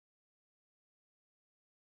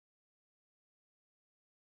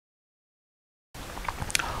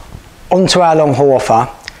onto our long haul offer.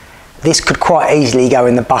 This could quite easily go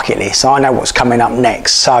in the bucket list. I know what's coming up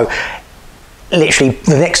next. So literally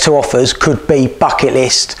the next two offers could be bucket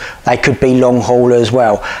list, they could be long haul as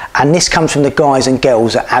well. And this comes from the guys and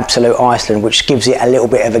girls at Absolute Iceland, which gives it a little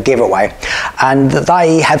bit of a giveaway. And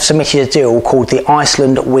they have submitted a deal called the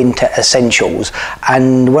Iceland Winter Essentials.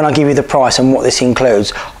 And when I give you the price and what this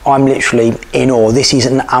includes, I'm literally in awe. This is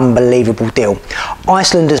an unbelievable deal.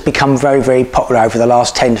 Iceland has become very, very popular over the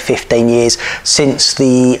last 10 to 15 years since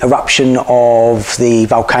the eruption of the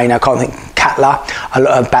volcano, I can't think, Katla,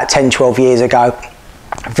 about 10, 12 years ago.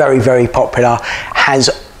 Very, very popular, has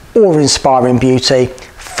awe-inspiring beauty,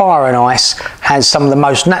 fire and ice, has some of the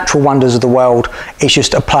most natural wonders of the world. It's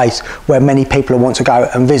just a place where many people want to go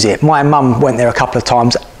and visit. My mum went there a couple of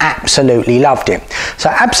times, absolutely loved it. So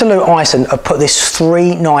Absolute Iceland have put this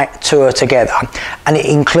 3-night tour together, and it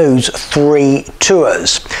includes 3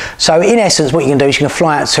 tours. So in essence, what you can do is you can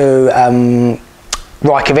fly out to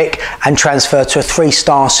Reykjavik and transfer to a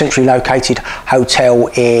 3-star centrally located hotel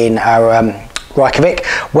in Reykjavik,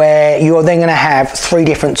 where you're then going to have 3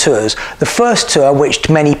 different tours. The first tour, which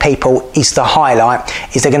to many people is the highlight,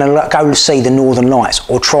 is they're going to go and see the Northern Lights,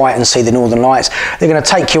 or try and see the Northern Lights. They're going to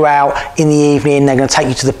take you out in the evening, they're going to take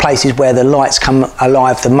you to the places where the lights come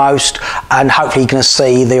alive the most, and hopefully you're going to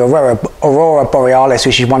see the Aurora Borealis,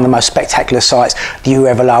 which is one of the most spectacular sights that you're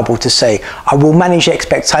ever liable to see. I will manage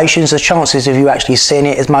expectations. The chances of you actually seeing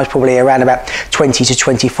it is most probably around about 20 to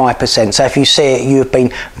 25%. So if you see it, you've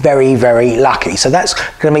been very, very lucky. So that's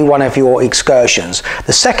going to be one of your excursions.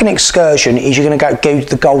 The second excursion is you're going to go to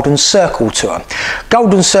the Golden Circle Tour.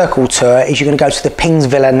 Golden Circle Tour is you're going to go to the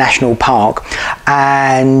Pingsvilla National Park,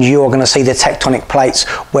 and you're going to see the tectonic plates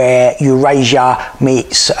where Eurasia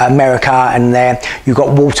meets America, and there you've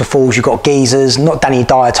got waterfalls, you've got geysers, not Danny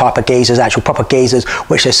Dyer type of geysers, actual proper geysers,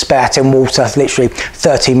 which are spouting water literally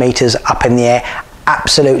 30 meters up in the air.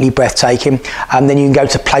 Absolutely breathtaking. And then you can go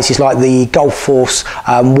to places like the Gulf Force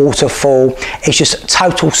waterfall. It's just a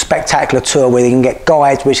total spectacular tour where you can get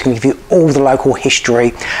guides which can give you all the local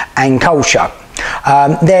history and culture.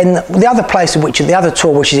 Then the other place, the other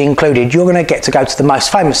tour which is included, you're going to get to go to the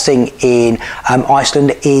most famous thing in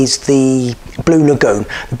Iceland, is the Blue Lagoon.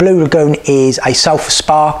 The Blue Lagoon is a sulphur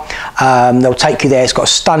spa. They'll take you there. It's got a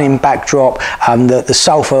stunning backdrop. The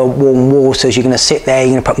sulphur warm waters. You're going to sit there.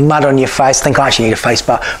 You're going to put mud on your face. I think I actually need a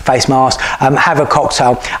face mask. Have a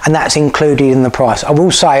cocktail, and that's included in the price. I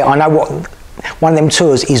will say, I know what one of them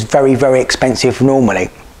tours is very, very expensive normally.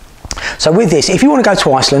 So with this, if you want to go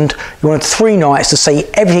to Iceland, you want 3 nights to see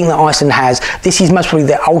everything that Iceland has, this is most probably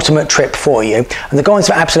the ultimate trip for you. And the guys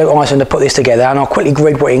at Absolute Iceland have put this together, and I'll quickly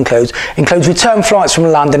read what it includes. It includes return flights from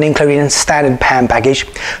London, including standard hand baggage,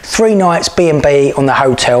 3 nights B&B on the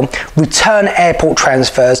hotel, return airport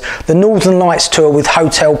transfers, the Northern Lights tour with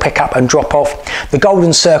hotel pick-up and drop-off, the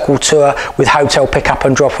Golden Circle tour with hotel pick-up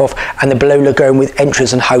and drop-off, and the Blue Lagoon with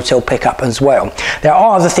entrance and hotel pick-up as well. There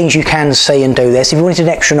are other things you can see and do this. If you wanted an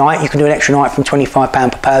extra night, you can do an extra night from £25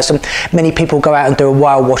 per person. Many people go out and do a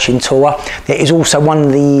whale watching tour. There is also one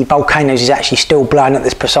of the volcanoes is actually still blowing at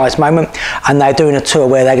this precise moment, and they're doing a tour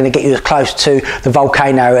where they're going to get you as close to the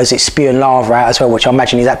volcano as it's spewing lava out as well, which I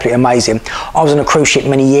imagine is absolutely amazing. I was on a cruise ship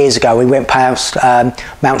many years ago. We went past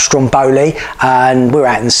Mount Stromboli, and we were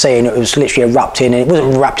out in the sea, and it was literally erupting, and it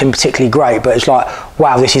wasn't erupting particularly great, but it's like,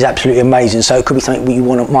 wow, this is absolutely amazing. So it could be something you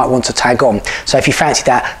might want to tag on. So if you fancy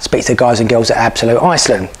that, speak to the guys and girls at Absolute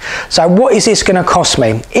Iceland. So what is this going to cost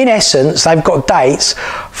me? In essence, they've got dates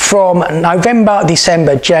from November,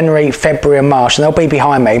 December, January, February and March, and they'll be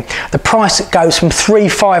behind me. The price goes from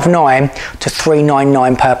 £359 to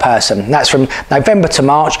 £399 per person. That's from November to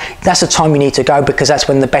March. That's the time you need to go, because that's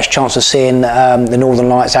when the best chance of seeing the Northern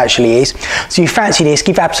Lights actually is. So you fancy this,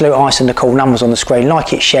 give Absolute Iceland a call. Numbers on the screen.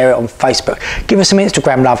 Like it, share it on Facebook. Give us some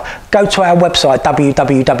Instagram love. Go to our website,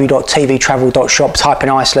 www.tvtravel.shop, type in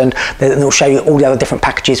Iceland, then it'll show you all the other different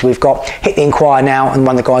packages we've got. Hit the inquire now, and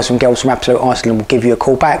one of the guys and girls from Absolute Iceland will give you a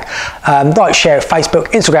call back. Like, share, Facebook,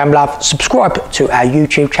 Instagram love, subscribe to our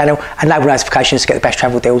YouTube channel, and enable notifications to get the best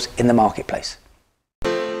travel deals in the marketplace.